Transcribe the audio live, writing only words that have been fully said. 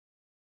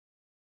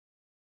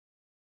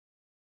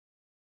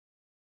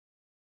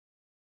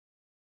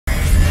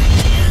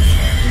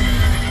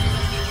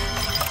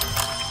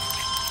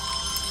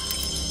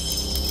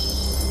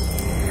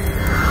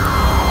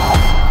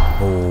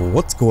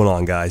going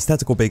on, guys?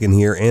 Tactical Bacon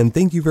here, and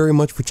thank you very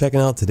much for checking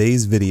out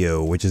today's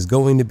video, which is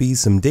going to be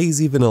some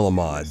DayZ Vanilla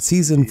mod,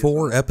 Season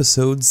 4,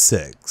 Episode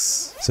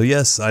 6. So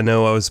yes, I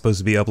know I was supposed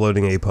to be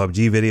uploading a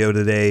PUBG video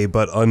today,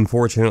 but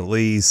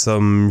unfortunately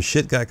some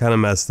shit got kind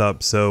of messed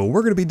up, so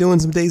we're going to be doing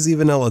some DayZ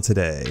Vanilla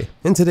today.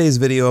 In today's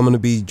video, I'm going to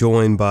be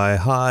joined by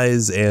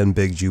Hyze and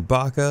Big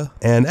Jewbacca,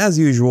 and as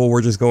usual,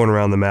 we're just going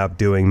around the map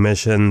doing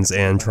missions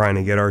and trying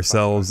to get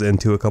ourselves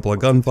into a couple of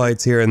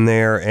gunfights here and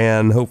there,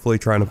 and hopefully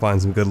trying to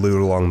find some good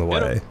loot along the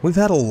way. We've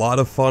had a lot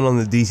of fun on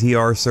the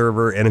DTR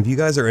server, and if you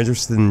guys are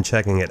interested in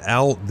checking it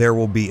out, there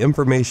will be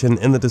information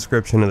in the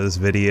description of this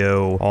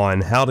video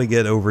on how to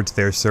get over to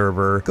their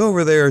server. Go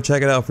over there,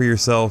 check it out for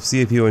yourself,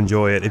 see if you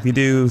enjoy it. If you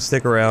do,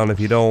 stick around. If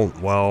you don't,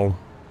 well,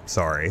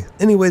 sorry.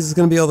 Anyways, it's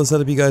going to be all the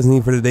setup you guys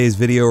need for today's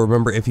video.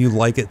 Remember, if you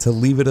like it, to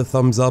leave it a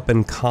thumbs up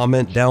and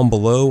comment down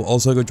below.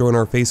 Also, go join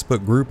our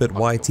Facebook group at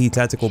YT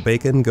Tactical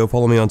Bacon. Go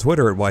follow me on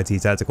Twitter at YT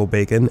Tactical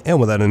Bacon. And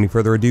without any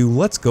further ado,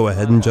 let's go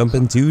ahead and jump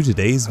into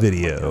today's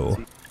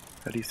video.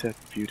 How do you set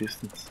view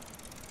distance?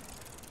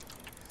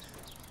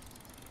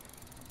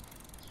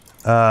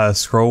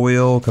 Scroll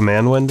wheel,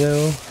 command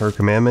window, or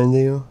command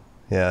menu?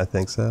 Yeah, I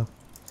think so.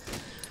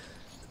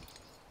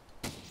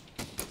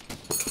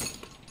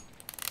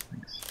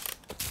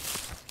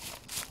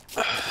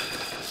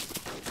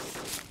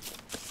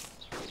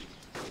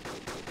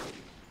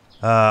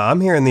 I'm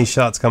hearing these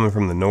shots coming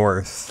from the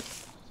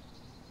north.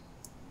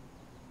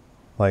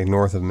 Like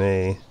north of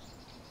me.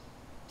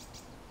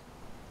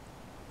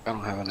 I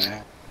don't have an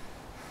axe.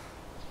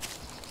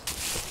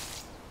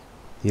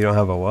 You don't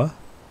have a what?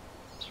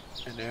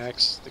 An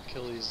axe to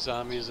kill these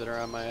zombies that are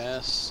on my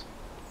ass.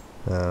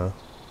 Oh.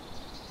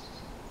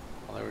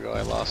 Oh, there we go,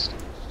 I lost him.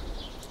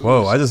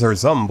 Whoa, I just heard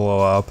something blow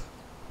up.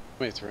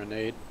 Wait, throw a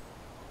nade.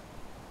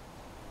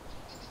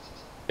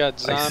 Got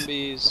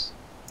zombies.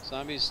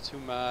 Zombies to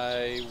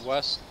my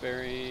west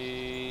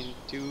bearing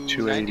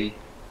 290.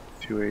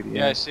 280.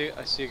 Yeah, I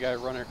see a guy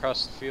running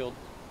across the field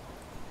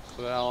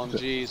with an LMG.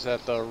 He's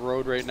at the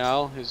road right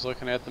now. He's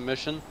looking at the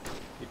mission.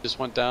 He just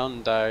went down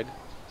and died.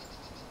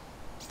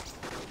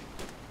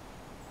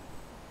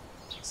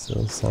 So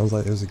it sounds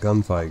like there's a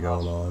gunfight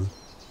going on.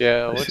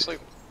 Yeah, it looks like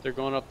they're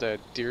going up that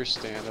deer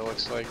stand, it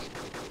looks like.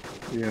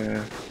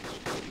 Yeah.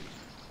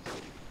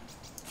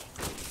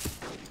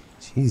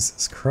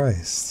 Jesus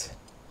Christ.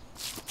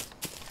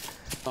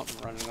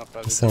 Something running up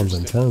by the That sounds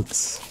deer stand.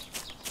 intense.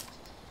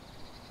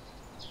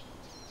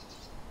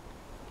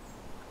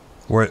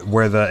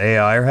 Where the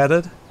AI are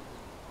headed?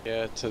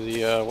 Yeah, to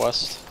the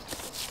west.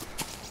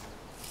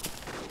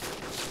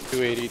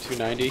 280,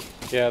 290.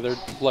 Yeah, they're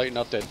lighting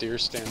up that deer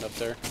stand up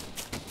there.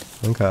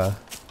 Okay.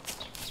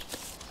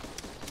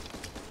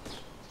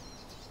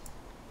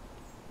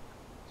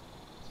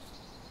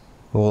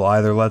 We'll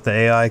either let the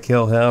AI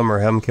kill him or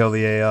him kill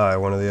the AI,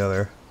 one or the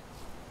other.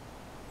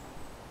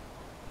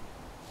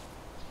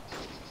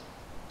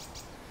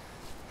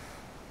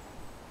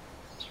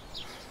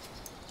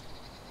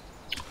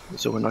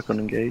 So we're not going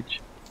to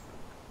engage?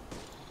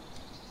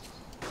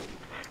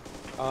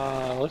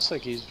 Looks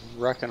like he's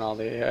wrecking all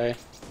the AI.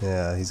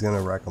 Yeah, he's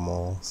gonna wreck them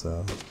all,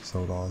 so just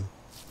hold on.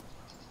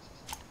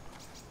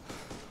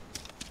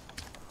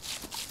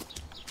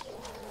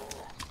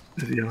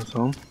 Is he on his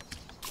own?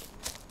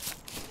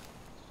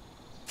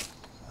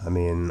 I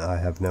mean, I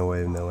have no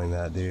way of knowing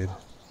that, dude.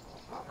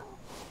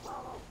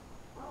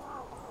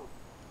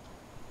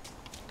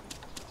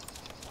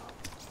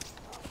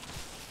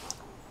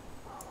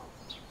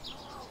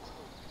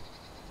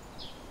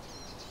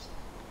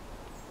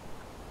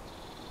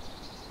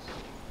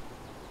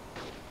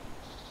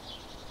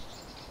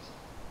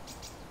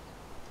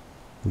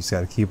 We just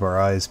gotta keep our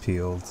eyes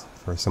peeled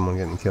for someone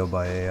getting killed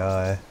by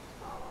AI.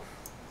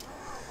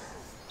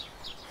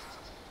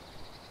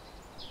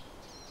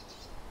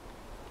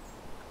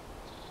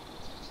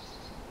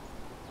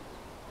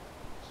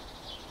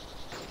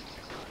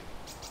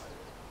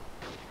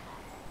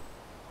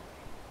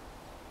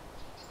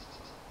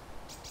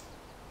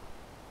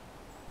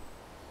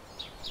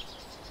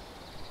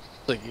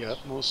 Looks like you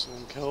got most of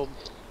them killed.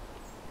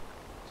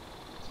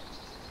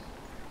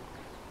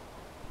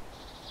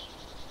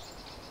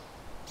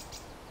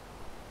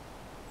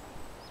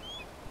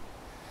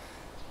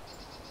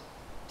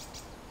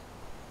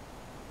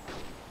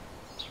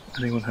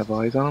 Anyone have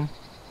eyes on him?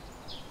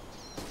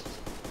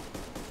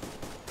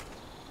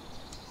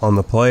 On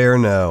the player,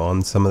 no.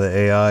 On some of the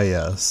AI,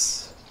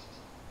 yes.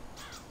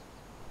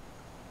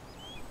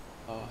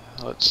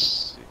 Let's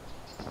see.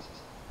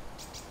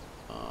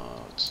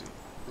 Let's see.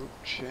 Group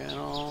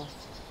channel.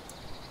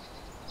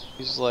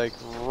 He's like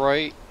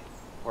right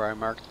where I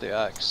marked the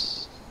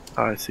X.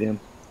 Oh, I see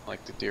him.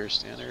 Like the deer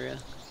stand area.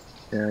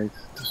 Yeah, he's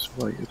just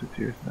right at the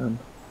deer stand.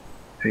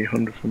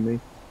 800 from me.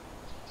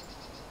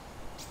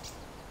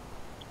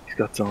 He's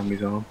got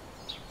zombies on him.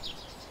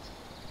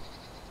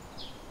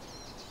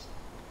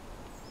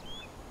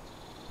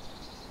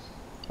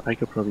 I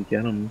could probably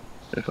get him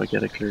if I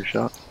get a clear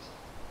shot.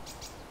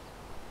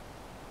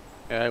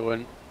 Yeah, I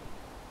wouldn't.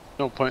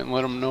 No point in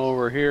letting him know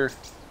we're here.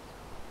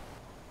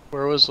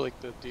 Where was like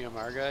the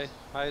DMR guy,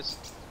 Hyze?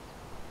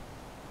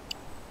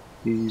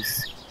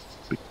 He's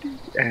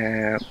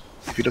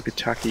if you look at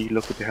Taki,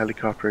 look at the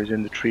helicopter. He's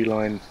in the tree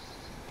line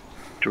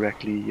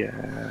directly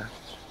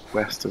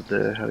west of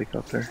the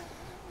helicopter.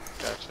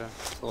 Gotcha.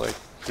 So, like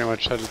pretty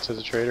much headed to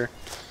the trader,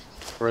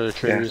 where the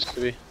trader used to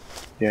be.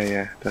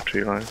 Yeah, that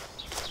tree line.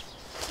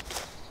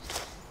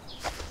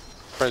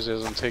 Surprised he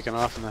hasn't taken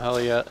off in the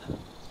heli yet.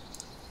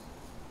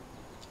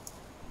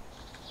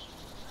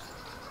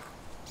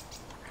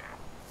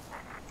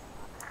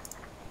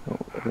 Oh,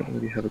 I don't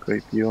really have a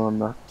great view on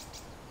that.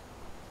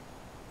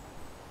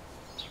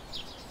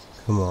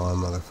 Come on,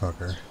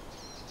 motherfucker.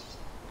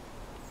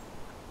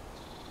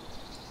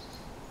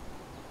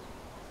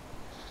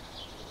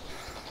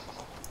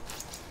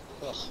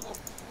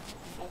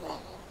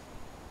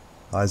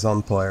 Eyes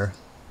on player.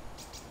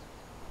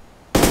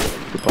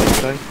 The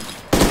bike guy?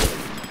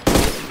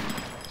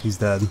 He's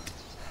dead.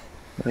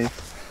 Nice.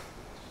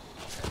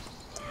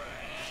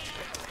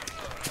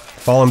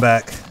 Falling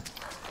back.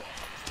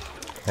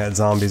 I had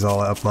zombies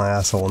all up my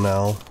asshole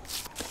now.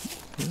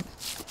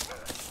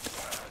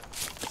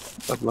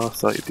 I've lost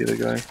sight of the other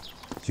guy.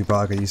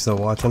 Jewbacca, you still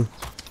watching?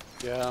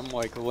 Yeah, I'm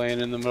like laying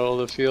in the middle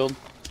of the field,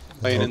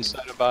 laying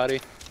inside a body.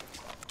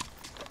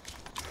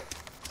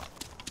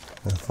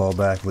 I'll fall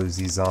back, lose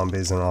these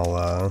zombies, and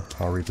I'll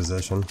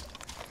reposition.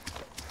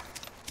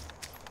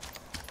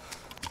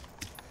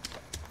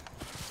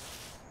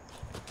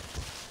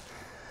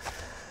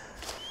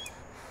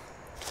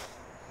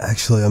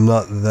 Actually, I'm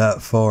not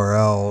that far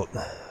out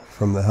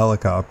from the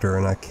helicopter,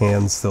 and I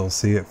can still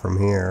see it from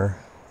here.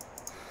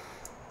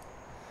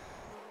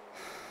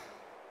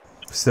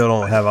 Still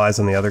don't have eyes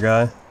on the other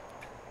guy?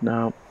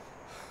 No.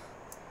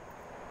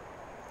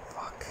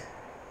 Fuck.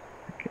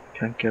 I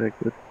can't get a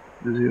good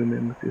zoom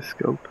in with this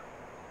scope.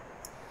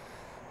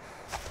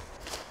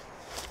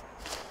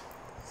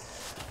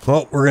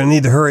 Well, we're gonna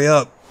need to hurry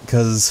up,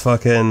 because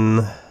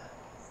fucking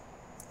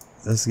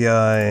this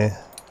guy,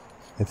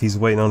 if he's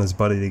waiting on his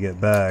buddy to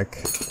get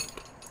back,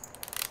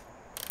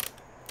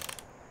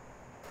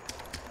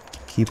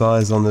 keep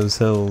eyes on those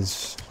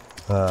hills,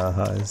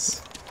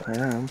 Hyze. I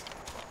am,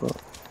 but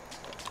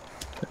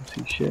can't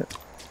see shit.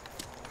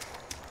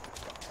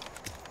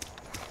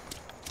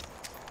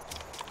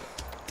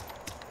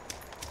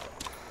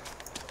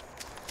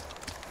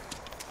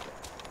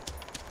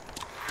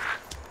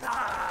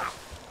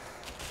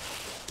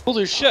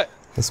 Holy shit!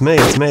 It's me,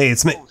 it's me,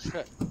 it's me! Oh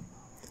shit.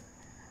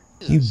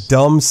 You Jesus.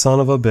 dumb son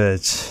of a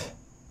bitch.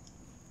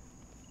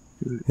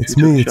 It's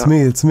Who me, took it's shot?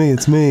 me, it's me,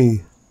 it's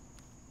me.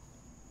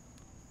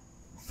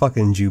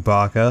 Fucking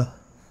Jewbacca.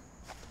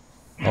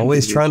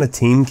 Always Idiot. trying to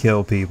team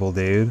kill people,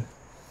 dude.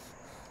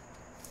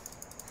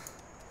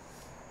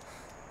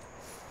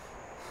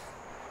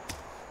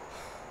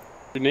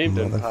 Your name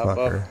didn't pop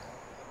up.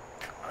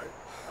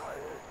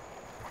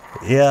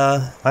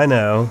 Yeah, I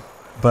know.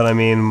 But I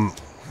mean,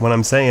 when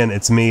I'm saying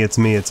it's me, it's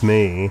me, it's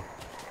me.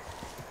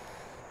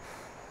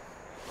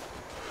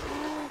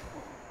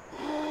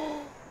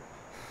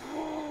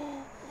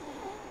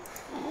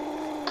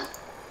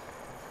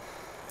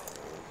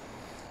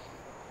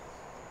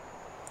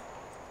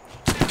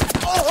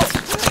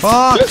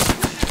 Fuck!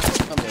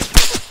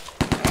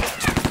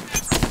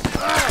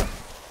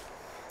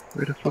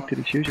 Where the fuck did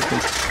he shoot you from?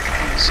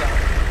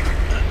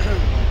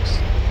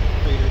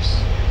 Raiders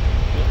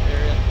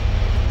area.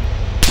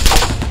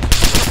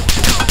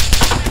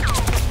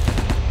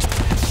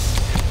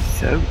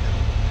 South?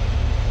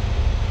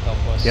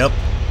 Southwest. Yep.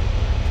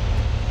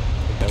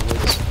 That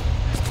woods.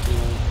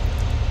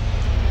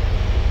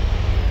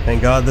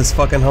 Thank God this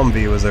fucking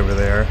Humvee was over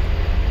there.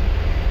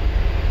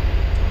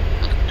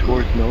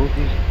 Towards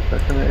Nosey?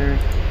 That kind of area?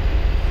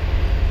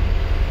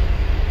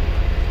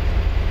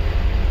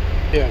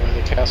 Yeah, by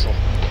the castle.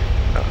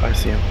 Oh, I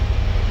see him.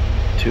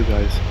 Two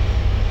guys.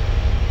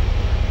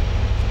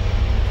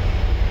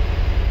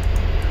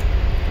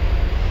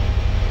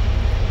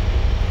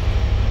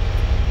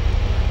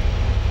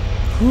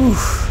 Whew.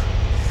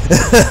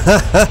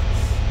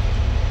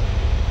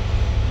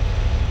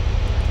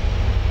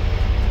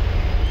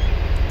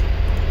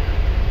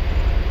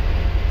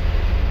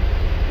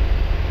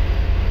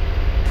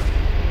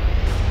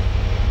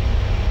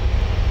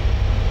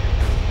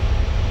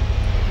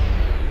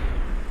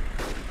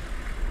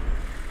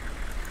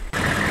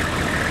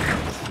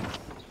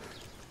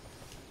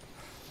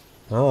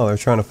 Oh, they're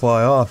trying to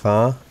fly off,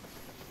 huh?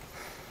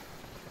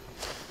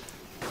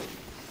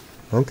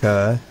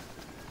 Okay.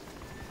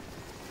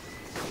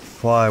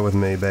 Fly with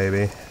me,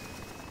 baby.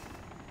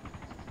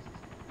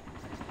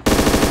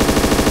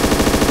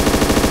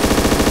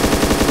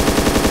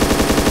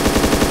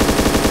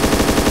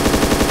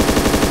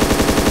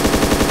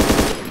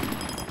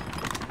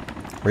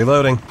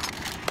 Reloading.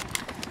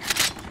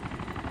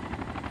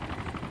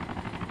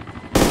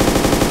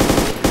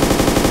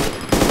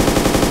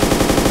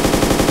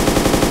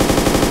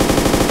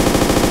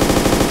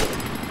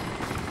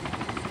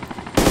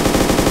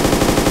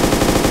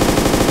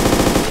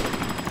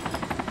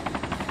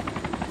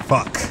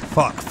 Fuck,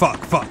 fuck,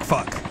 fuck, fuck,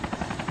 fuck.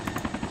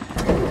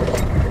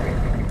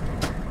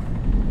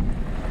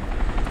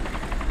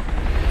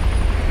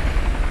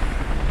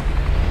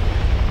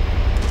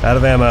 Out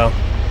of ammo.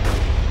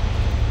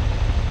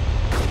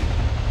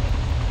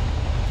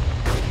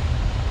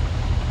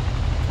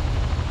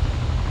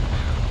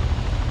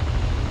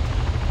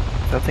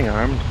 Is that thing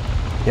armed?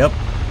 Yep.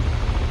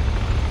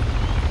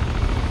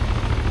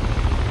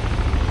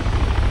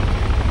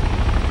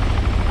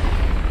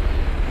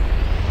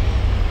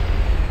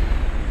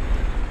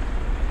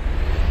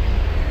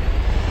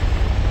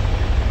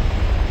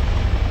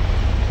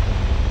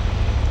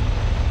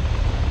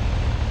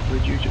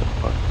 Where'd you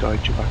die,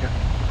 Chewbacca?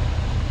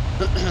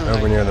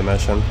 Over near the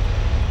mission.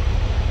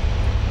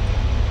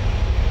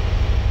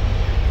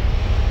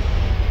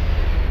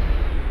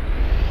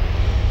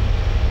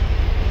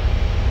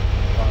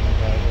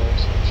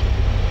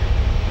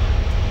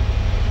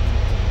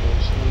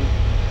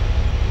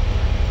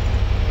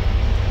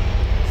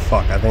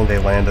 Fuck, I think they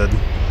landed.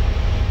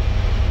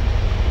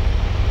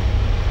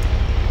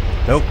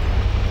 Nope.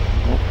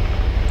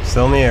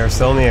 Still in the air,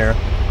 still in the air.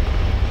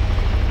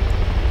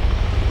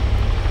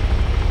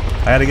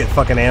 I had to get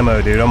fucking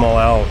ammo, dude. I'm all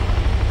out.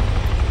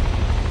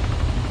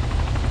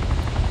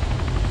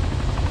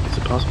 Is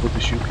it possible to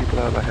shoot people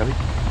out of a heli?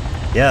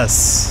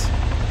 Yes.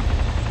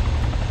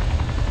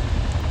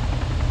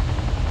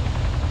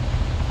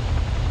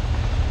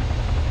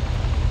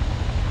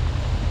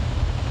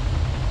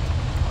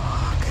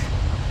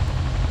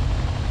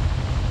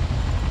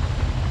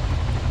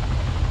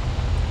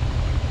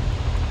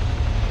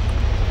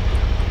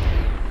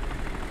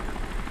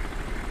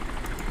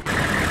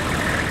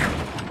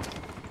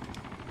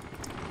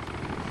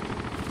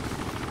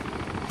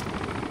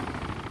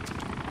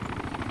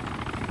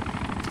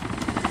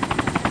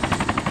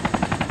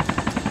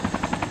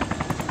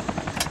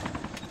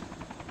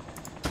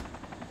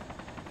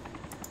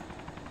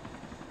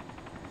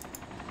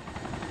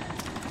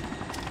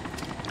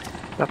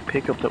 That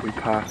pickup that we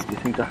passed, do you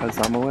think that has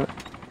ammo in it?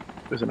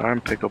 It was an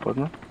armed pickup,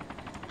 wasn't it?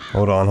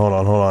 Hold on, hold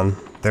on, hold on.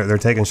 They're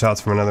taking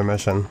shots from another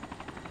mission.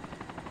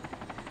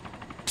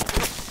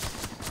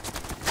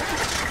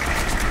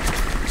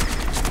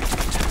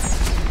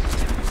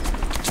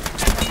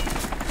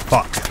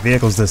 Fuck,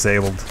 vehicle's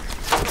disabled.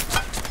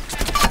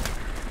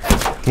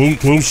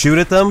 Can you shoot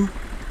at them?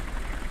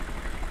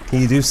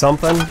 Can you do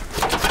something?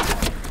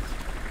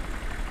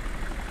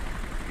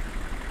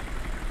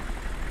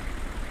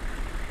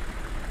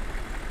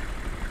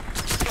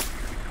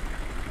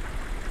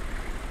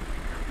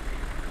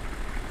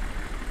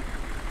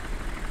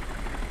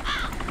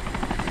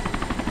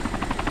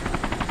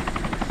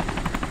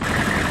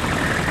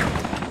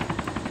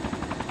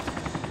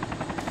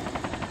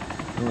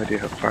 No idea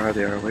how far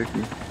they are away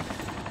from me.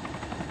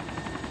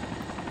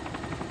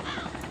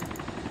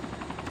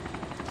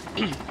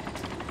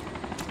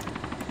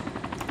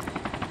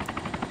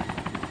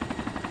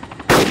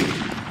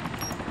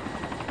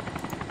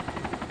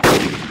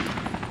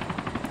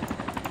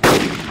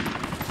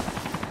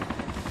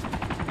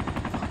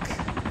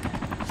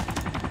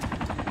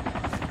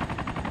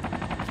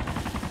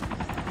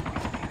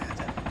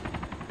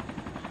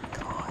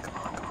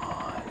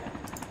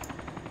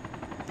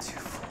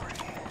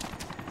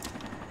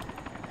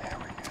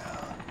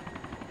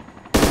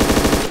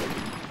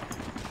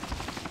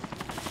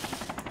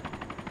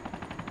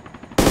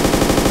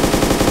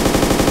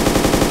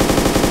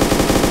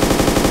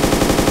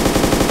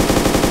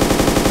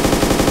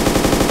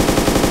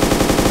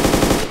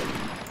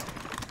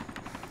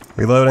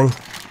 Reloading.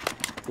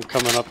 We're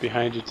coming up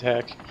behind you,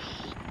 Tack.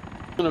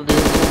 In a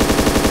vehicle.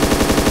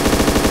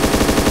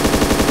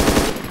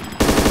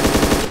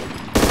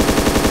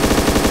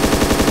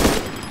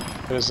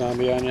 Got a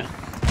zombie on you.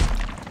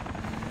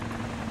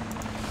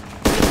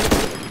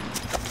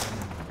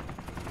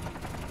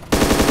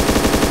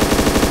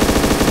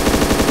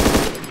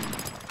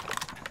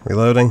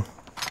 Reloading.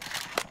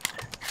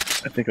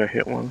 I think I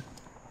hit one.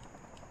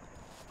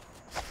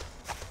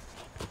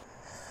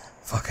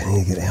 Fuck, I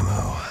need to get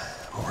ammo.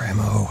 More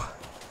ammo.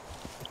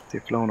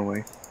 They've flown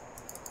away.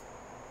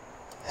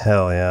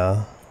 Hell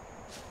yeah.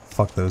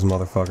 Fuck those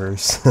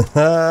motherfuckers.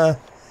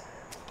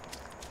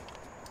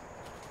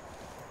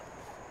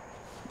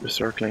 They're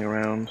circling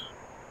around.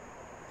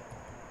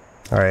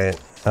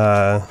 Alright,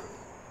 I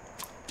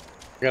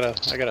got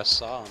a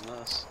saw on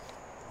this.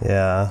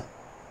 yeah.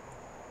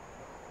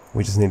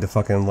 We just need to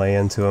fucking lay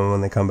into them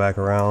when they come back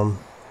around.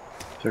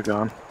 They're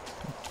gone.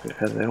 They're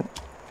headed out.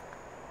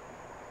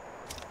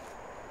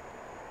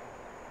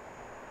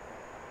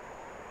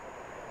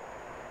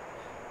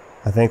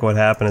 I think what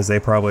happened is they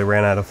probably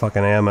ran out of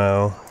fucking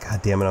ammo.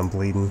 God damn it, I'm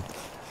bleeding.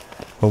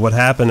 But what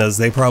happened is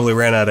they probably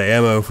ran out of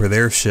ammo for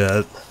their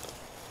shit.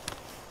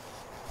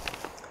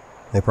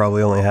 They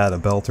probably only had a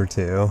belt or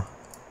two.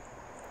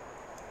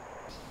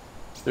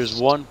 There's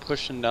one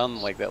pushing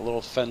down like that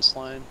little fence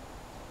line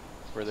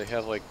where they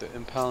have like the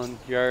impound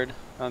yard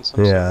on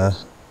some Yeah.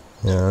 servers.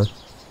 Yeah.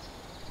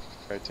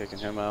 Try taking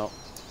him out.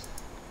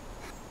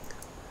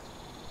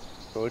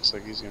 It looks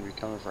like he's gonna be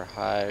coming for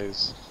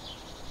Hyze.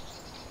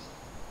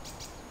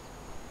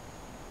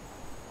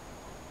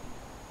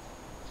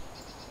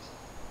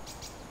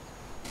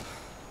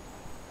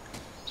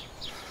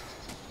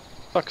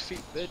 Fuck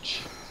feet, bitch.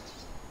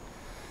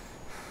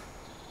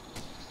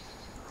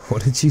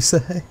 What did you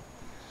say?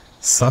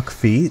 Suck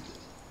feet?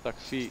 Suck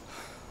feet.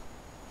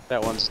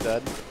 That one's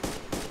dead.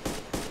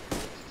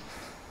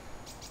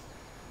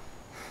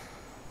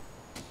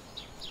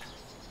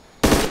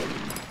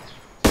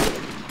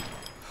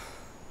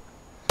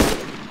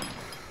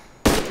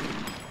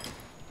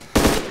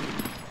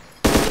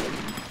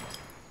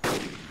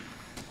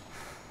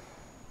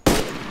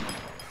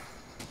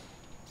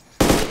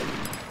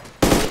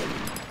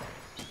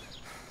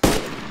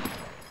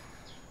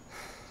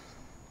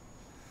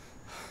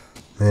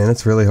 Man,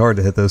 it's really hard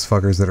to hit those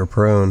fuckers that are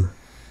prone.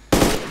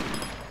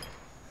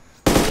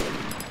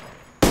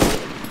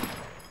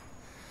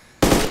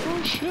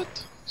 Oh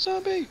shit!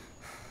 Zombie!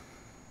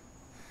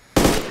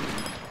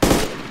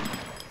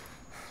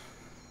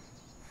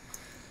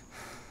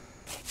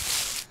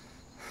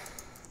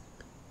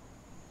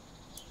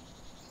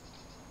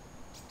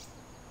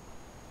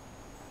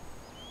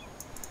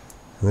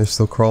 And they're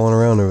still crawling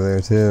around over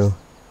there too.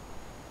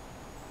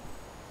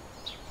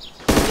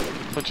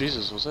 What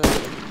Jesus was that?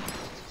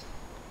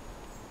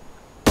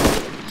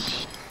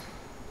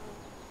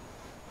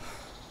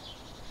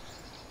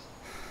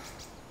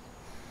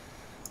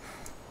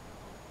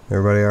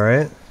 Everybody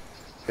alright?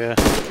 Yeah.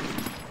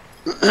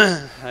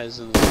 Hyze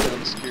and his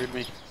gun scared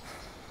me.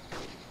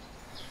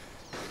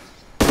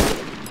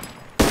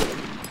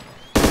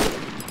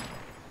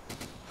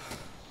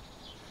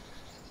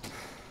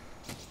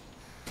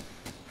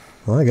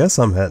 Well, I guess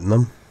I'm hitting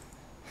them.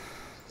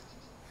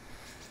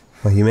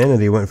 My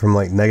humanity went from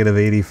like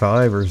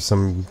 -85 or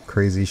some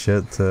crazy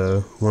shit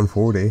to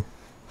 140.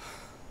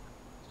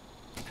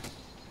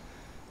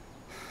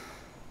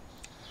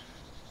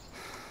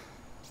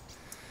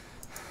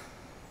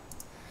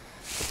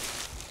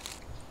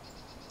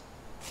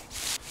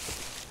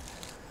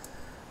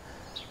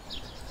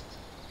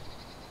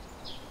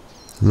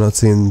 I'm not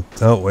seeing...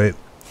 Oh, wait.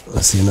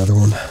 I see another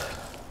one.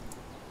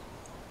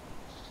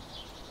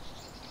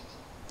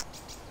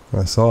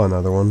 I saw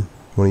another one.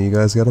 One of you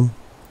guys got him?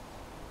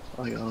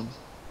 I got him.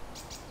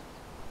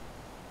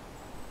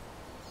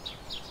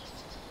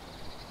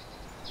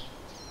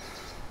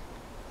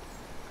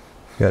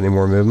 Got any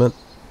more movement?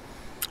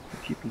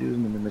 I keep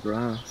losing them in the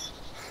grass.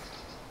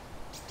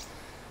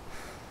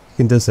 You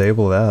can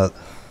disable that.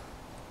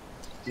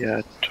 Yeah,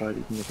 I tried,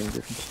 it didn't make any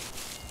difference.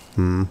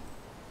 Hmm.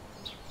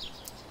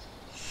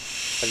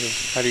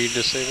 How do you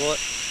disable it?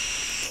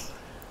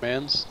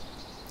 Commands?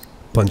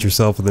 Punch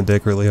yourself in the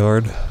dick really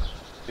hard.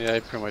 Yeah,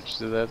 I pretty much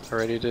did that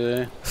already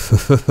today.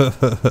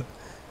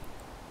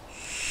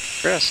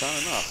 Press on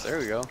and off. There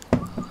we go.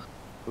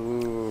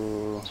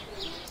 Ooh.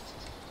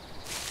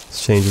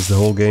 This changes the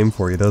whole game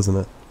for you, doesn't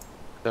it?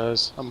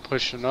 Does. I'm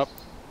pushing up.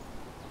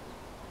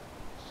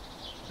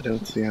 I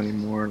don't see any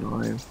more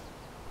alive.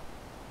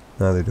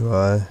 Neither do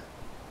I.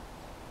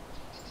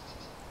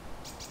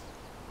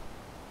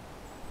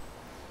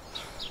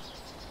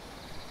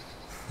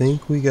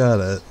 Think we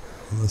got it.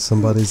 Unless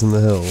somebody's in the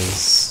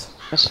hills.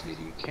 Yes, need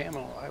you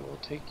camo. I will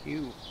take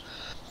you.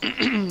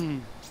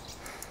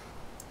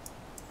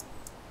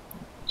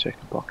 Check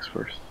the box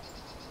first.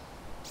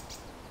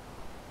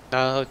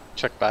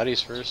 Check bodies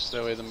first.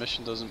 That way the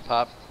mission doesn't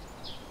pop.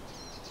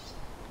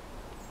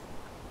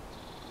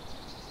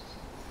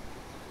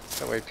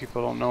 That way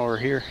people don't know we're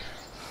here.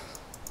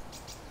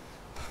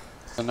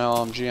 An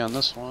LMG on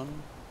this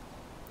one.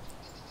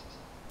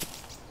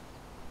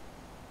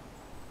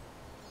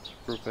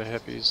 Group of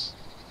hippies.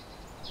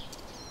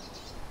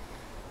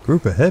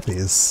 Group of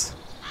hippies?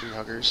 Tree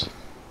huggers.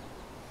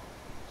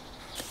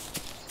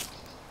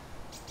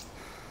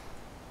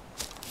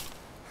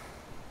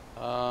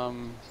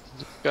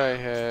 This guy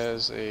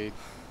has a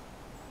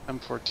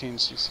M14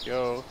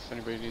 CCO, if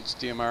anybody needs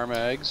DMR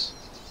mags.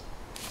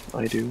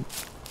 I do.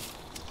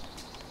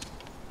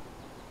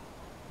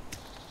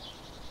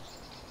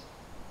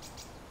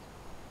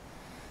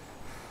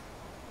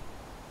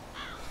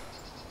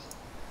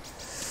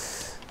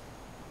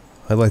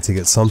 I'd like to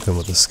get something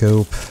with a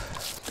scope.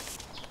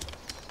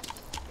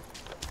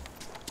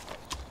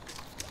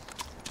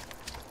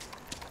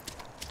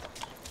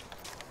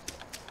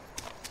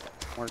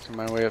 Working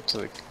my way up to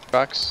the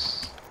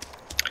box.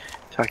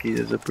 Tacky,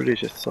 there's a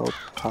British assault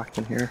pack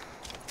in here.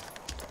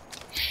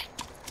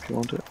 If you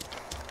want it.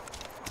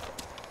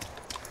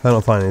 If I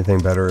don't find anything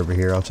better over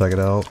here, I'll check it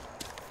out.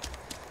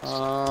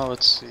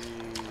 Let's see.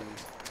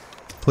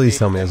 Please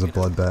tell me there's a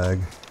blood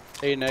bag.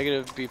 A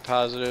negative, B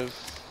positive.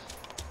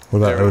 What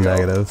about There O we go.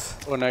 negative?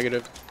 O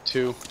negative,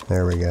 2.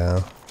 There we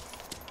go.